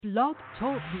Blog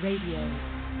Talk Radio.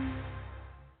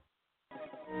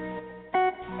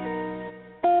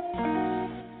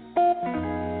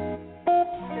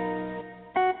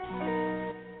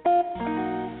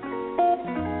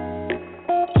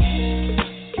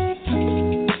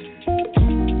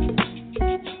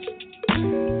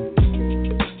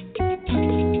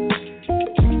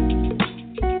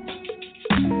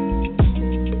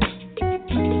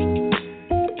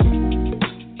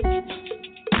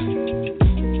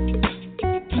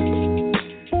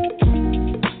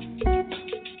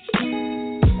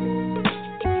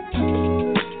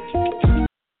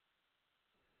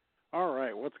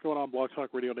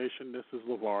 Talk Radio Nation, this is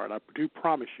LeVar, and I do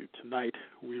promise you tonight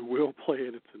we will play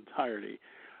in its entirety,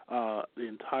 the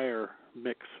entire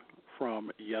mix from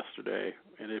yesterday.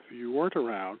 And if you weren't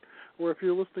around, or if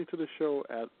you're listening to the show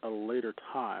at a later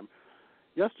time,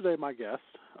 yesterday my guest,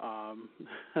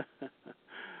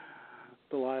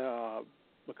 Delia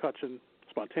McCutcheon,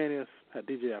 Spontaneous, had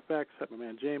DJ FX, had my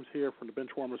man James here from the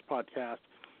Benchwarmers podcast.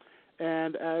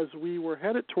 And as we were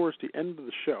headed towards the end of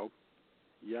the show,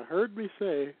 you heard me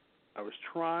say I was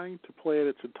trying to play in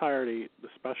its entirety the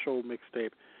special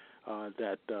mixtape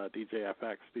that DJ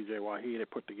FX DJ Waheed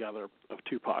had put together of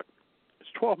Tupac. It's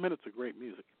 12 minutes of great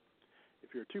music.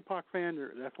 If you're a Tupac fan,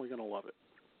 you're definitely going to love it.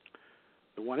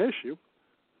 The one issue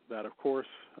that, of course,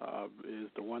 is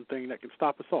the one thing that can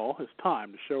stop us all is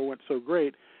time. The show went so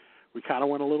great, we kind of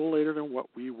went a little later than what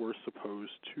we were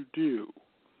supposed to do.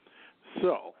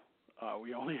 So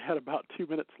we only had about 2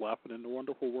 minutes left, and in the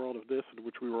wonderful world of this, in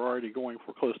which we were already going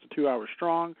for close to 2 hours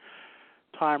strong,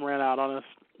 time ran out on us,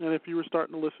 and if you were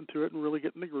starting to listen to it and really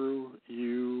get in the groove,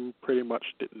 you pretty much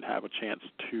didn't have a chance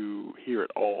to hear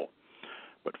it all.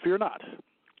 But fear not.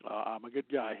 I'm a good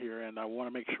guy here, and I want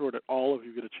to make sure that all of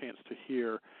you get a chance to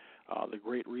hear the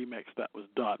great remix that was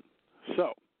done.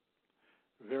 So,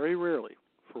 very rarely,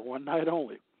 for one night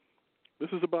only, this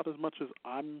is about as much as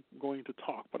I'm going to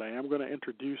talk, but I am going to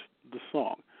introduce the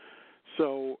song.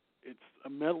 So it's a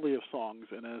medley of songs,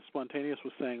 and as Spontaneous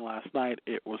was saying last night,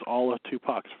 it was all of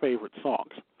Tupac's favorite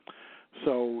songs.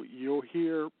 So you'll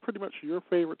hear pretty much your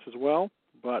favorites as well,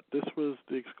 but this was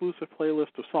the exclusive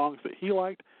playlist of songs that he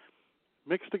liked,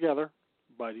 mixed together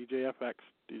by DJ FX,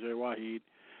 DJ Waheed.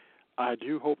 I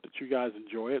do hope that you guys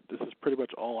enjoy it. This is pretty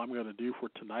much all I'm going to do for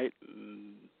tonight,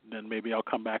 and then maybe I'll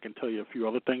come back and tell you a few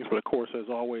other things. But, of course, as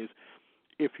always,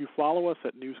 if you follow us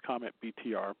at News Comment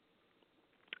BTR,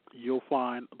 you'll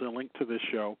find the link to this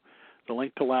show, the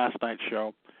link to last night's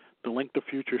show, the link to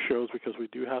future shows, because we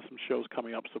do have some shows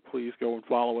coming up, so please go and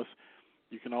follow us.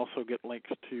 You can also get links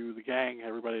to the gang,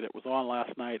 everybody that was on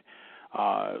last night,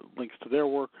 links to their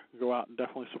work. Go out and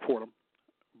definitely support them.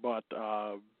 But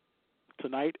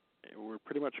tonight, we're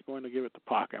pretty much going to give it to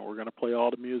Pac, and we're going to play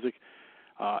all the music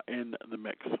in the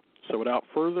mix. So without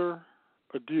further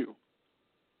ado,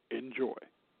 enjoy.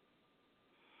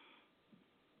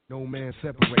 No man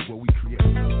separate what we create.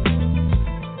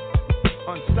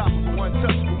 Unstoppable,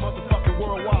 untouchable, motherfucking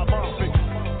worldwide bomb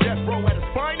figure. Death row at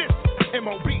its finest.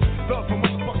 M.O.B. Love for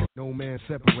motherfucking. No man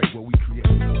separate what we create.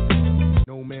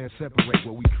 No man separate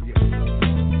what we create.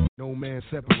 No man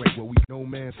separate what we. No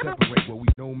man separate what we.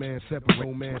 No man separate.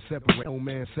 No man separate. No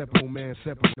man separate. No man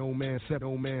separate. No man separate.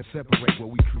 No man separate what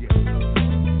we create.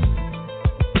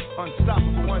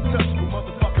 Unstoppable, untouchable,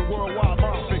 motherfucking worldwide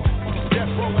bomb figure.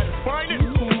 Death row at its finest.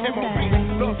 M.O.B.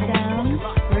 Love for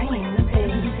motherfucking.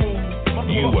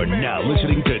 You are now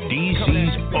listening to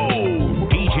DC's own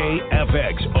DJ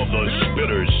FX of the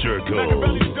Spitter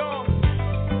Circle.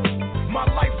 My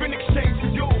life in exchange for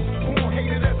you. Born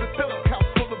hated as a thug. House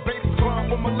full of baby crime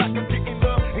for my lack of getting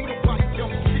love. Ain't nobody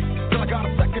else shit. Till I got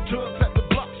a sack of drugs at the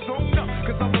block sewn up.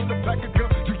 Cause I'm in the back of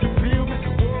guns. Do you feel me?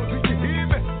 World, do you hear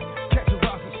me? Catch a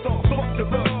rising star. Fuck the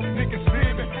love. Niggas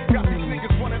fear me. Got these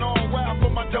niggas running all wild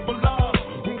for my double R.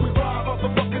 When we ride,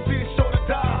 motherfuckers is sure to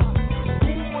die.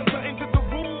 Boom, once I enter the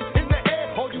room, in the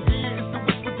air, all you hear is the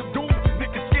whispers of doom.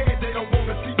 Niggas scared, they don't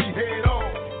wanna see me head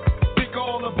on. Think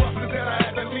all the buses that I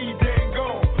had to leave dead and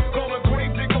gone. Call a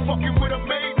grave digger, fucking with a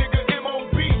maid nigga,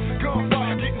 M.O.B.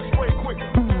 Gunfire getting sprayed quick.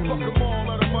 Fuck them all,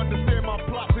 let them understand my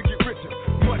plot to get richer.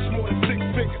 Much more than 6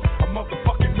 figures, a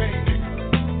motherfucking maid nigga.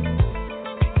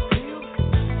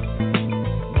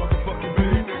 Motherfucking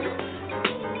maid nigga.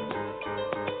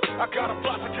 I got a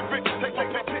plot to get richer, take.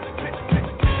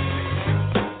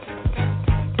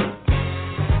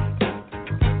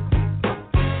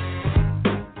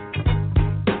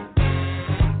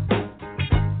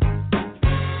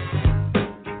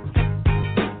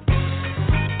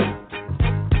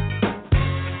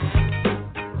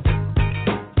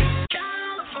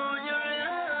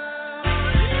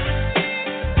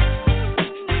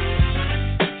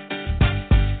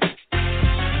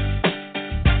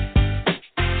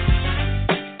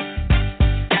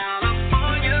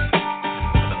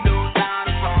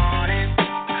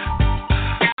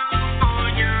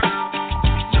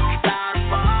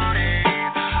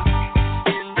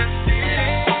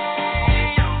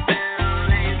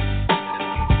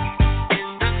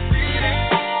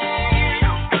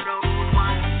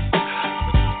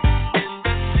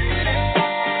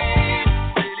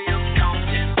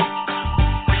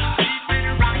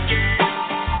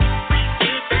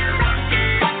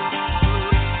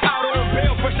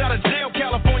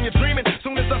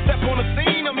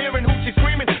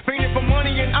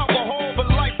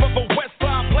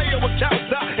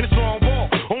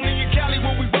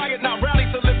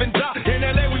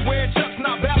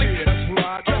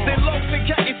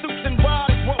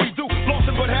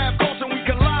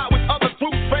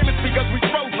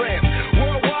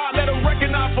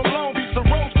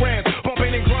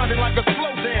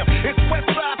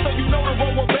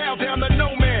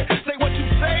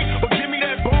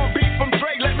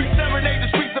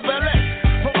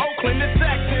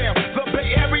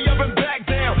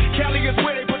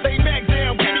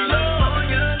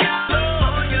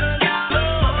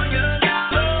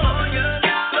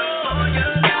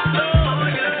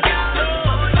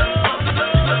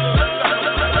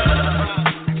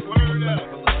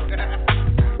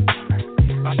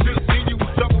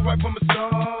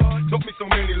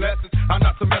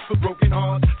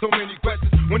 so many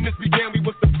questions. When this began, we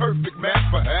was the perfect match,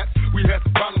 perhaps. We had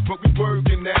some problems, but we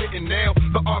working at it. And now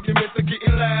the arguments are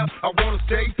getting loud. I wanna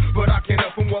stay, but I can't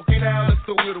help from walking out. Let's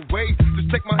throw it away.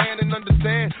 Just take my hand and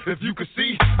understand. If you could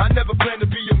see, I never planned to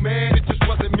be your man. It just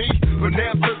wasn't me. But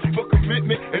now I'm searching for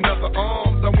commitment and other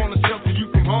arms. I wanna shelter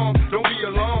you from harm. Don't be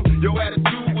alarmed. Your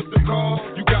attitude was the call.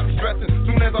 You got me stressing.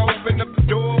 Soon as I open up the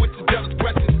door with your jealous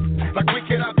questions. Like, when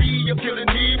can I be? You're killing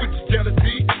me with your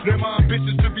jealousy. Now my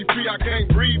ambitions to be free, I can't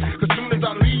breathe. Cause soon as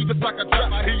I leave, it's like a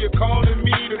trap. I hear you calling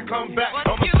me to come back.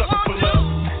 I'm a sucker for love.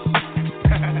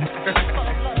 That's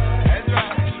right.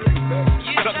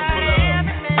 Sucker for love.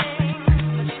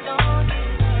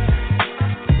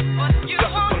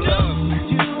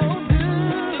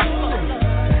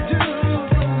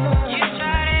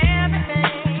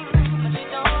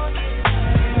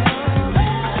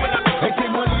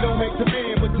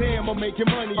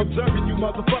 Making money, observing you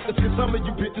motherfuckers, cause some of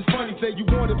you bitches funny, say you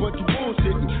want it, but you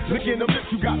bullshitting. Licking the lips,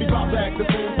 you got me about to act the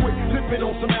fool quick, sipping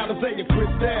on some Alizé and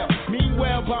Cristal.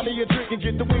 Meanwhile, buy me a drink and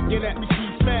get the winking at me, she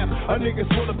smile. A nigga's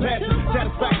full of passion,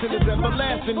 satisfaction is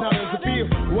everlasting. How does it feel?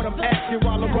 What I'm asking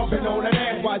while I'm rubbing on that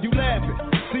ass, why you laughing?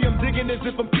 See, I'm digging as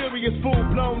if I'm curious, full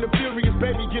blown and furious,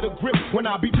 baby, get a grip when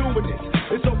I be doing this.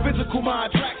 It's so physical, my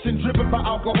attraction, driven by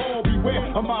alcohol,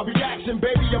 beware of my reaction,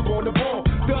 baby, I'm on the ball,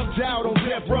 thugged out on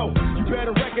death row. You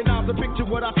better recognize the picture,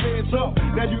 what I said, so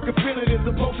now you can feel it, it's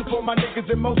a potion for my niggas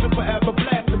in motion, forever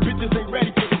blast, the bitches ain't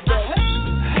ready for the show.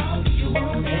 How do you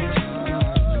want it?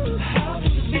 How do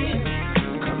you feel?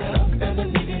 Coming up as a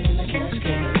nigga in the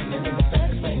casket, living in the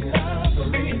fast lane, love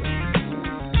for real.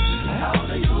 How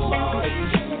do you want it?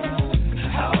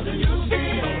 How do you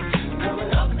feel?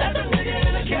 Coming up as a nigga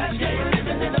in the casket,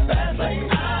 living in the fast lane,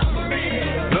 love for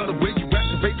real. Love the way you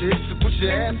activate the hips and push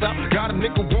your ass out. Got a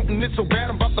nigga wanting it so bad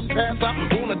I'm about to pass out.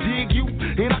 Wanna dig you,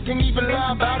 and I can't even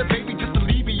lie about it, baby. Just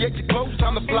alleviate your clothes,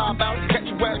 time to fly about it. Catch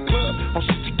you at a club, oh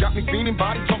shit, you got me feeling.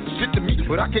 Body talking shit to me,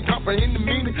 but I can't comprehend the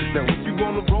meaning. Now if you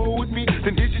wanna roll with me,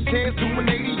 then here's your chance. Do an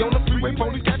 80 on the freeway,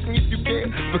 police catch me if you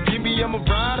can. Forgive me, I'm a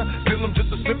rider, still I'm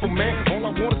just a simple man. All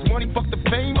I want is money, fuck the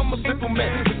fame, I'm a simple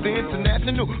man. It's the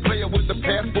international player with the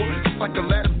passport, just like a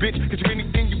ladder, bitch. Get you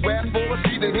anything you ask for, it's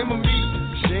either him or me.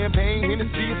 Champagne,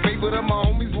 Hennessy, a favorite of my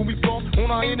homies when we fall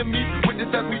on our enemies.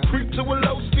 Witness as we creep to a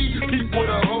low speed. Keep what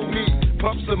a hoe needs.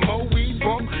 Puff some more weed,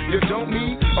 bump, you don't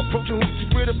need. Approaching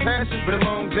hoochies with a passion, been a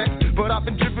long day. But I've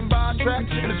been driven by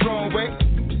attraction in a strong way.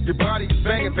 Your body is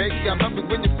banging, baby. I love it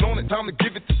when you're flown it. Time to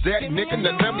give it to daddy, nigga.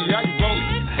 Now tell me how you want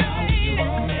it. How do you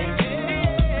want it?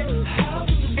 How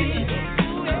do you feel?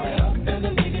 Coming up as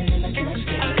a nigga in the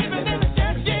casket. I live in the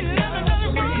casket, loving the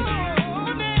real.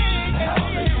 How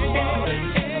do you want it?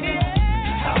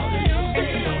 How do you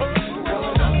feel?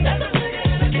 Coming up as a nigga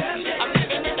in the casket. I'm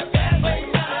living in the fast lane.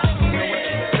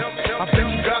 I bet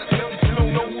you got it. You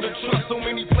don't know who to trust. So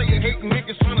many player hating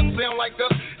niggas trying to sound like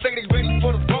us. Say they ready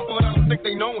for the bump, but I don't think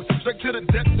they know it. Straight to the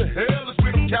depths of hell is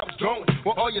where them cowards going.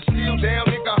 Well, all you still down,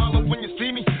 nigga, holler when you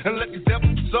see me. And let these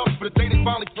devils suffer for the day they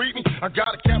finally free me. I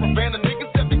got a caravan of niggas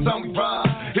every time we ride.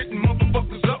 Hitting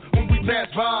motherfuckers up when we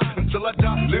pass by. Until I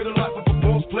die, live the life of a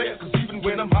boss player. Cause even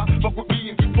when I'm high, fuck with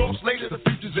me and get cross later. The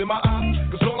future's in my eyes.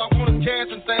 Cause all I want is cash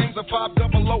and things. A 500,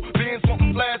 bands want the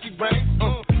flashy brain.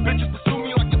 Bitches pursue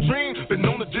me like a dream. Been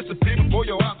known to disappear before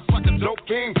your eyes. It's like a dope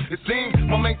king. It seems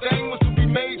my main thing was to be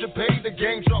major. Pay the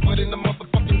game sharper than the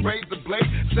motherfucking razor blade.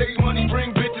 Save money,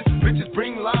 bring bitches. Bitches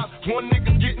bring lies. One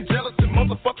nigga's getting jealous and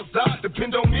motherfuckers die.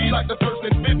 Depend on me like the first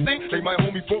and 15. They might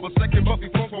hold me for a second, but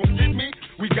before gon' get me.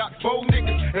 We got 4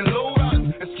 niggas and low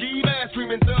riders and ski masks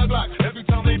screaming thug like. Every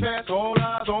time they pass, all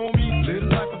eyes on me. Live the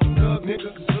life of a thug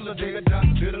nigga, till the day I die.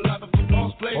 Live the life of a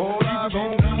boss player, all eyes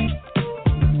on me.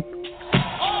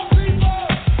 All people,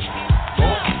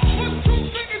 put 2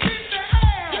 fingers in the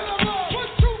air. Put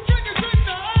 2 fingers in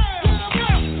the air.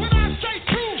 When I say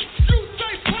 2, you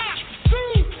say pop.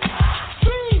 2,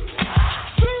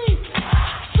 2, 2,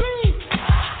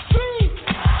 2,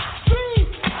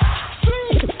 2,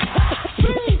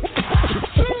 2,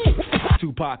 2.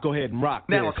 Tupac, go ahead and rock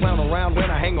this. Now I clown around when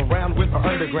I hang around with the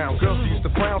underground. Girls used to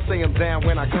frown, say I'm down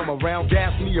when I come around.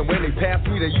 Gas me, and when they pass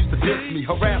me, they used to diss me,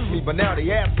 harass me. But now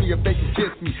they ask me if they can kiss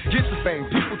me. Get the fame,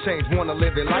 people change, wanna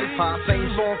live their life high.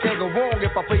 Same song can't go wrong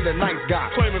if I play the nice guy.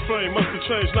 Claiming fame must have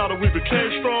changed now that we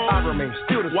became strong. I remain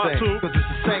still the same, cause it's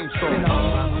the same song.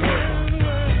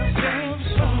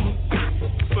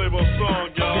 Same old song,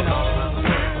 y'all.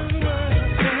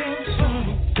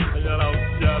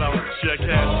 Shout out, check out,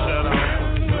 shout out.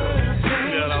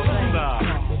 Shout out, stop.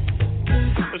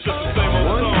 It's just the same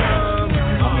old song.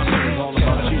 It's all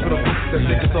about you.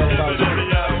 It's all about you.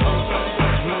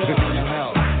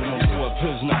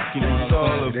 It's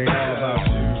all about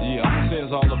you.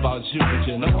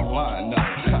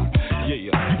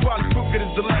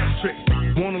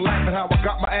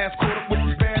 ass caught up with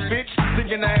this bad bitch.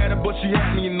 Thinking I had her, but she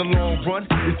had me in the long run.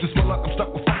 It's just my luck, I'm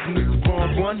stuck with fucking with the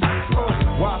wrong one.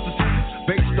 Why is this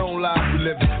based on lies we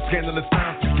live in? Scandalous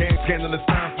time, game scandalous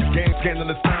time, game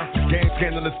scandalous time, game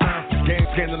scandalous time, game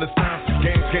scandalous time,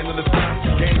 game scandalous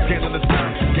time, game scandalous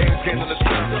time, game scandalous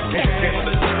time, game scandalous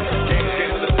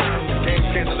time, game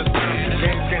scandalous time,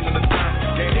 game scandalous time,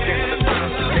 game scandalous time,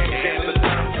 game scandalous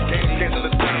time, game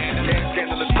scandalous time, game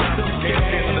scandalous time, game scandalous time, game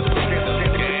scandalous time.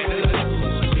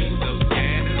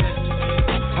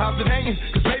 How's it hanging?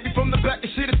 'Cause baby from the back the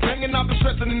shit is banging. I've been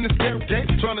stressing in this damn game,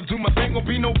 trying to do my thing. Won't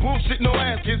be no bullshit, no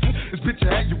ass kissing. This bitch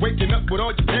had you waking up with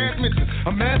all your gas missing.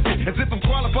 I'm asking as if I'm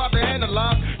qualified to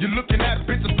analyze. You're looking at a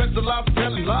bitch that specializes in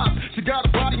telling lies. She got a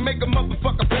body, make a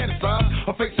motherfucker fantasize.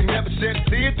 Her face ain't never shed a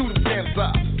tear through the damn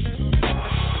side.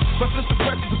 But since the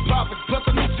questions are popping, plus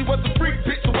I knew she was a freak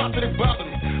bitch, so why did it bother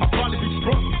me? I'll probably be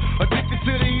sprung, addicted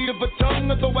to the heat of her tongue,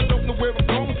 although I don't know where I'm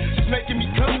going. She's making me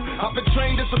come. I've been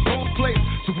trained as a boss player,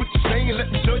 so what you saying?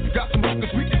 Let me show you got some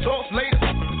hookers we can toss later.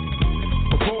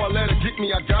 Before I let her get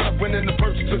me, I got her when in the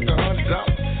purse, she took the $100 out.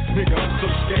 Nigga, I'm so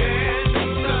scared.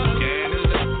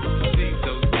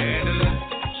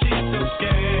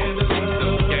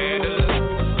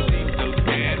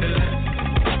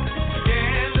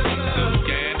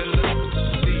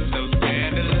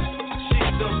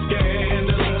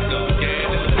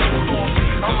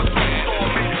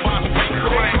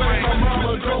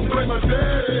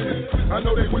 I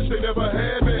know they wish they never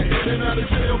had me. In and out of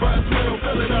jail by 12,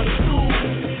 fell out of school.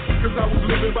 'Cause I was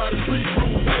living by the street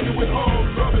rules, hanging with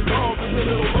hogs, rubbing dogs and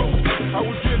little roads. I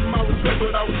was getting my respect,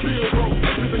 but I was still broke.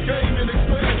 To the game and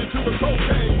expanded to the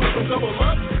cocaine. Went from double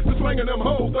up to slinging them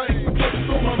whole things.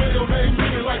 So my mail name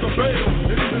ringing like a bell.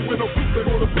 And even with no proof, they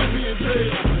wanna put me in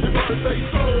jail. If I say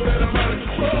so, that I'm out of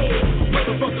control.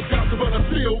 Motherfuckers got to, but I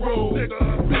still roll.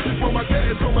 Bitches for my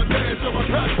cash, on my dash, on my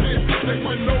cockpit. They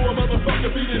wouldn't know a motherfucker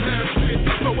if he didn't have shit.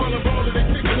 So while I'm balling, they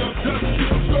kicking up dust, keep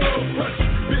them skull crushed.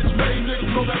 Bitch made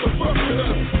niggas don't ever fuck with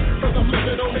us. 'Cause I'm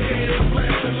living on the air,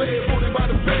 blasting lead, wanted by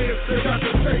the feds. They got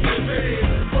to take their bed.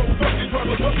 So fucking drop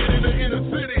a bucket in the inner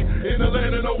city. In the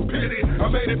land of no pity, I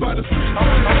made it by the street.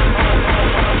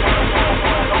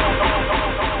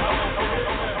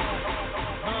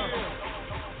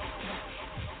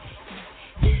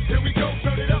 Here we go,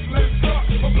 turn it up, let's start.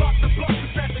 From block to block, the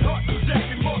passing heart to Jack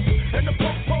and Mark. And the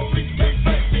punk police can't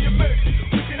face me a minute.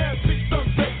 We can have six some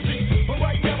safety. But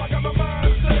right now I got my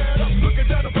mind set up. Looking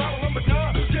down the barrel, I'm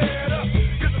not get up.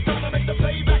 'Cause it's time to make the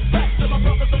payback back to my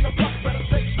brothers on the block. Better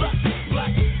stay strapped,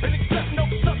 black. And accept no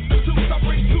substitutes. I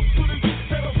bring troops to the youth,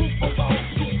 set a roof over the whole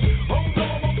school. Hold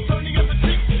on, I'm turn the other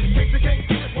cheek. In case you can't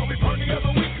see us while we burn the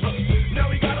other week. Now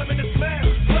we got them in the smash,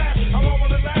 blast. I'm on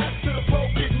the last to the pro,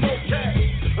 getting more cash.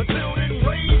 Until then,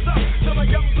 raise up till a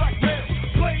young black man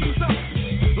blaze up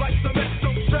like cement,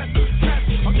 don't stress.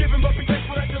 I'm giving up and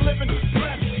thankful that you're living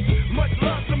blessed. Much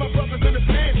love to my brothers in the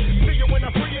pen. See you when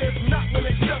I free you, it's not when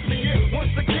they shove me in.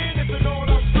 Once again, it's an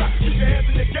all-out strap. Keep your hands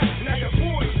in your gap, now your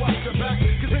boys watch your back.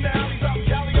 'Cause in the alleys out in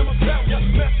Cali, I'ma tell ya,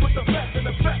 mess with the best and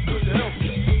the best will help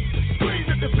you. Scream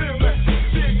if you feel me,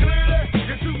 see it clearly,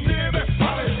 you're too near me,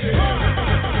 holler if you hear me.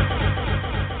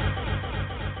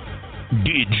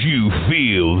 Did you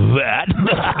feel that?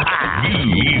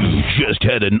 You just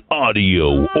had an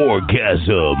audio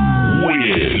orgasm with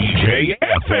DJ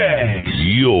FX.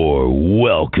 You're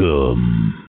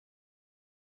welcome.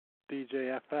 DJ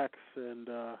FX, and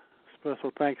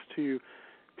special thanks to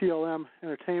PLM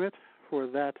Entertainment for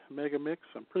that mega mix.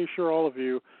 I'm pretty sure all of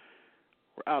you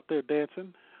were out there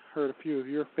dancing, heard a few of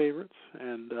your favorites,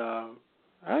 and I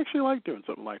actually like doing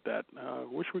something like that.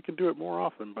 Wish we could do it more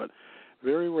often, but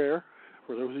very rare.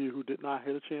 For those of you who did not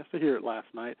get a chance to hear it last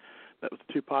night, that was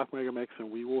the Tupac Mega Mix,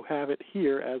 and we will have it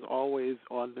here, as always,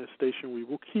 on this station. We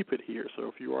will keep it here, so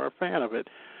if you are a fan of it,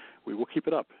 we will keep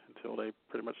it up until they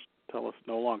pretty much tell us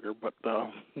no longer, but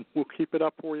we'll keep it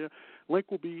up for you.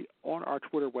 Link will be on our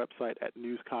Twitter website at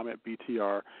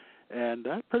newscommentbtr, and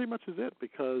that pretty much is it,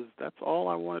 because that's all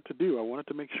I wanted to do. I wanted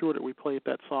to make sure that we played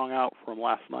that song out from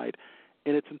last night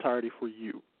in its entirety for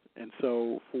you. And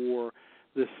so for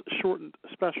this shortened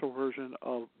special version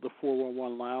of the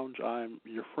 411 Lounge, I'm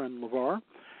your friend LeVar,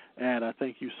 and I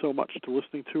thank you so much for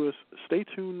listening to us. Stay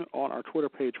tuned on our Twitter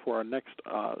page for our next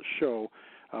show.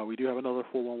 We do have another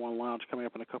 411 Lounge coming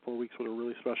up in a couple of weeks with a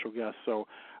really special guest, so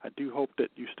I do hope that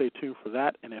you stay tuned for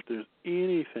that, and if there's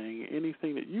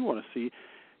anything that you want to see,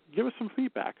 give us some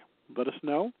feedback. Let us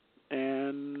know,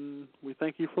 and we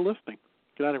thank you for listening.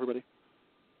 Good night, everybody.